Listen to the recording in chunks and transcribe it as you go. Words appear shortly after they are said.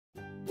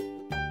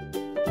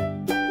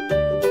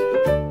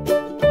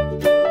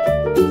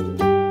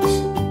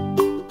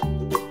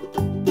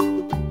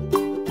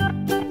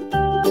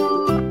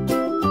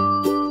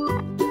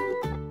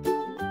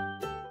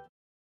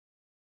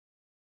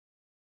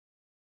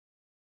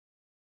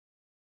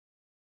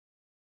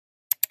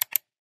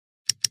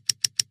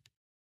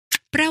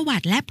ประวั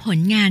ติและผล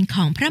งานข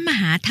องพระม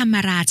หาธรรม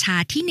ราชา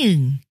ที่หนึ่ง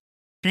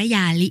พระย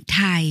าลิไ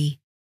ทย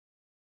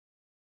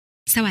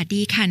สวัส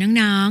ดีค่ะ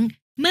น้อง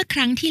ๆเมื่อค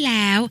รั้งที่แ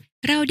ล้ว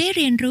เราได้เ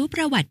รียนรู้ป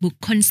ระวัติบุค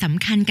คลส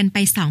ำคัญกันไป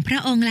2พระ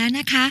องค์แล้ว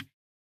นะคะ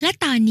และ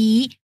ตอนนี้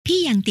พี่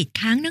ยังติด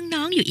ค้าง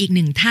น้องๆอยู่อีก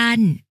1ท่าน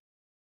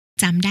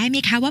จำได้ไหม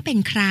คะว่าเป็น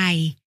ใคร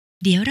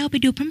เดี๋ยวเราไป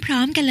ดูพร้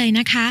อมๆกันเลย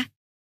นะคะ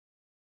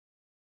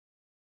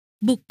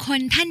บุคคล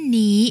ท่าน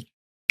นี้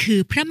คือ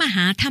พระมห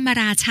าธรรม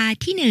ราชา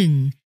ที่หนึ่ง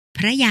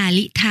พระยา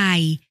ลิไท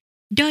ย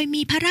โดย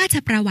มีพระราช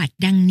ประวัติ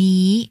ดัง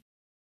นี้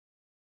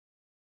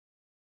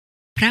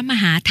พระม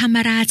หาธรรม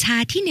ราชา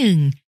ที่หนึ่ง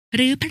ห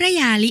รือพระ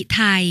ยาลิไ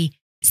ทย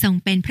ทรง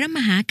เป็นพระม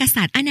หาก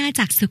ษัตริย์อาณา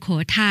จักรสุโข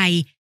ทัย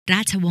ร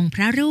าชวงศ์พ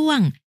ระร่ว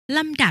งล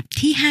ำดับ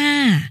ที่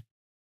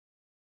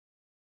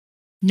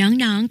5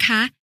น้องๆค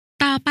ะ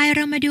ต่อไปเร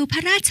ามาดูพร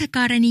ะราชก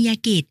รณีย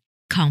กิจ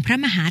ของพระ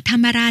มหาธร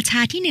รมราชา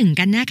ที่หนึ่ง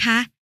กันนะคะ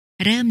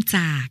เริ่มจ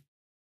าก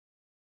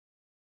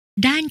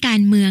ด้านกา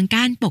รเมืองก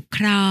ารปก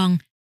ครอง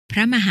พ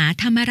ระมหา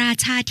ธรรมรา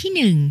ชาที่ห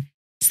นึ่ง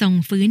ทรง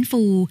ฟื้น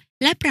ฟู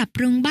และปรับป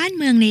รุงบ้าน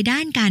เมืองในด้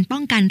านการป้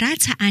องกันรา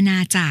ชอาณา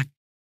จักร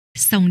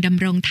ทรงด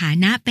ำรงฐา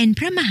นะเป็นพ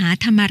ระมหา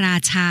ธรรมรา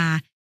ชา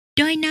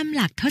โดยนำห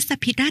ลักทศ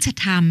พิธราช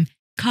ธรรม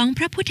ของพ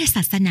ระพุทธศ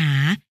าสนา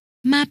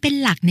มาเป็น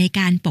หลักใน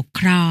การปก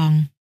ครอง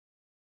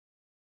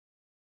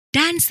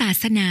ด้านศา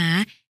สนา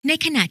ใน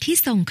ขณะที่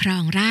ทรงครอ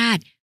งราช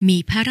ย์มี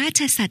พระรา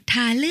ชศรัทธ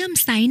าเลื่อม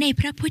ใสใน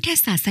พระพุทธ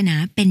ศาสนา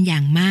เป็นอย่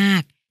างมา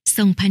กท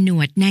รงผน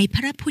วดในพ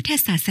ระพุทธ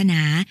ศาสน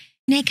า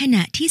ในขณ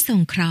ะที่ทร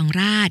งครอง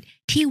ราชย์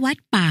ที่วัด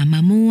ป่าม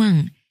ะม่วง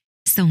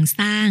ทรง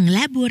สร้างแล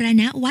ะบูร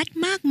ณะวัด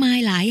มากมาย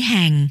หลายแ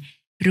ห่ง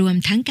รวม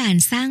ทั้งการ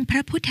สร้างพร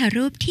ะพุทธ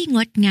รูปที่ง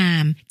ดงา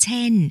มเ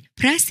ช่น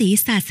พระศรี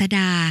ศาสด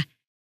า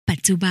ปัจ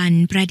จุบัน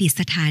ประดิษ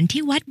ฐาน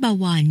ที่วัดบ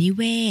วรนิเ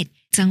วศ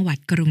จังหวัด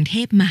กรุงเท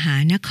พมหา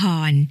นค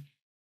ร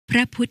พร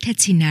ะพุทธ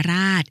ชินร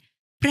าช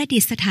ประดิ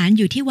ษฐานอ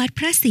ยู่ที่วัดพ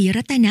ระศรี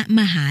รัตน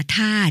มหาธ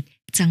าตุ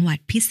จังหวัด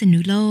พิษ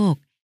ณุโลก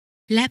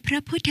และพระ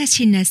พุทธ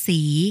ชิน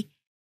สีห์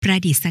ประ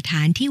ดิษฐ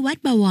านที่วัด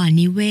บวร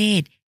นิเว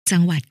ศจั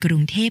งหวัดกรุ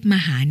งเทพม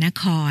หาน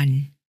คร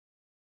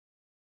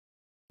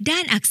ด้า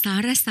นอักษ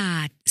รศา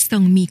สตร์ทร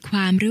งมีคว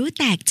ามรู้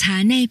แตกฉา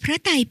นในพระ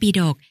ไตรปิ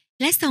ฎก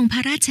และทรงพร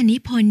ะราชนิ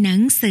พนธ์หนั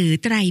งสือ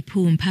ไตร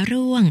ภูมิพระ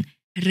ร่วง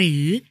หรื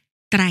อ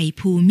ไตร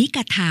ภูมิก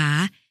ถา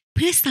เ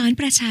พื่อสอน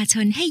ประชาช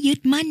นให้ยึด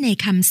มั่นใน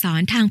คำสอ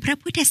นทางพระ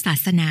พุทธศา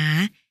สนา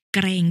เก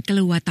รงก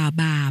ลัวต่อ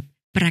บาป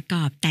ประก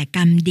อบแต่กร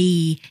รมดี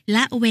ล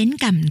ะเว้น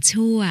กรรม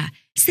ชั่ว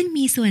ซึ่ง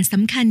มีส่วนส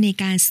ำคัญใน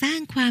การสร้าง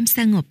ความส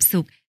งบ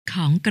สุขข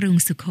องกรุง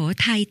สุโข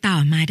ทัยต่อ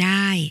มาไ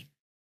ด้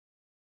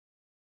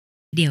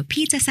เดี๋ยว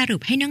พี่จะสรุ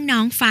ปให้น้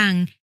องๆฟัง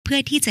เพื่อ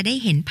ที่จะได้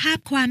เห็นภาพ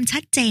ความชั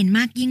ดเจนม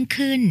ากยิ่ง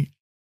ขึ้น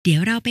เดี๋ย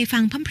วเราไปฟั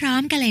งพร้อ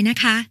มๆกันเลยนะ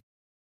คะ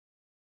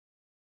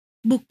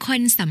บุคค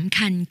ลสำ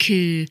คัญ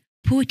คือ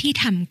ผู้ที่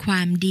ทำคว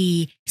ามดี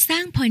สร้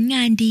างผลง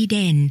านดีเ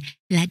ด่น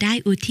และได้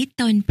อุทิศ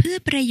ตนเพื่อ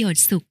ประโยช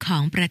น์สุขขอ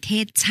งประเท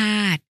ศช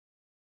าติ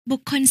บุ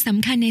คคลส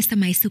ำคัญในส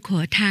มัยสุโข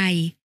ทัย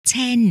เ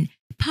ช่น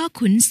พ่อ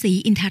ขุนศรี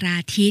อินทรา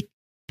ทิต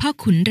พ่อ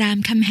ขุนราม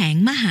คำแหง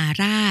มหา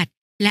ราช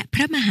และพ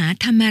ระมหา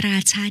ธรรมรา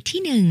ชา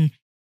ที่หนึ่ง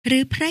หรื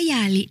อพระย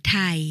าลิไท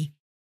ย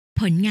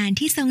ผลงาน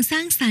ที่ทรงสร้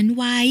างสรรค์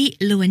ไว้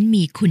ล้วน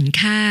มีคุณ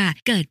ค่า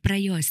เกิดปร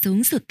ะโยชน์สูง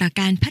สุดต่อ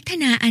การพัฒ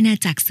นาอาณา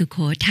จักรสุโข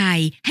ทั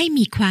ยให้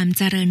มีความเ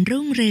จริญ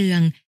รุ่งเรือ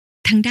ง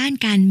ทั้งด้าน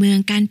การเมือง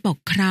การปก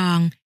ครอง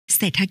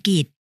เศรษฐกิ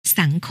จ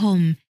สังคม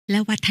และ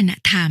วัฒน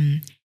ธรรม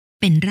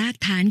เป็นราก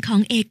ฐานขอ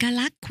งเอก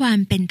ลักษณ์ความ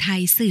เป็นไท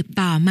ยสืบ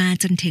ต่อมา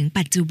จนถึง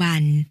ปัจจุบั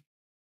น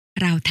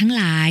เราทั้ง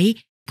หลาย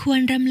ควร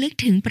รำลึก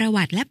ถึงประ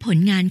วัติและผล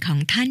งานของ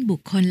ท่านบุ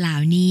คคลเหล่า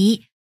นี้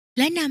แ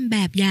ละนำแบ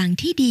บอย่าง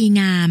ที่ดี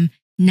งาม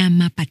น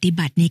ำมาปฏิ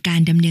บัติในกา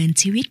รดำเนิน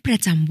ชีวิตประ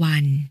จำวั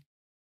น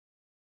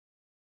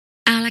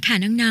เอาล่ะค่ะ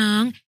น้อ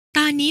งๆต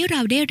อนนี้เร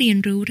าได้เรียน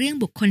รู้เรื่อง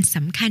บุคคลส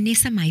ำคัญใน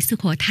สมัยสุ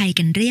โขทัย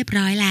กันเรียบ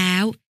ร้อยแล้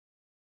ว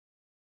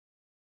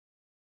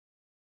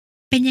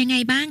เป็นยังไง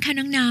บ้างคะ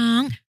น้อ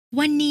งๆ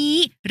วันนี้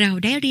เรา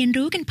ได้เรียน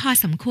รู้กันพอ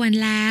สมควร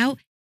แล้ว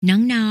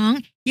น้อง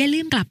ๆอย่าลื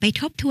มกลับไป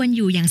ทบทวนอ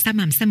ยู่อย่างส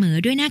ม่ำเสมอ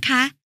ด้วยนะค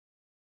ะ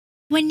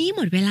วันนี้ห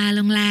มดเวลาล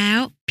งแล้ว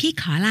พี่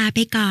ขอลาไป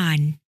ก่อน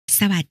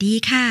สวัสดี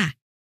ค่ะ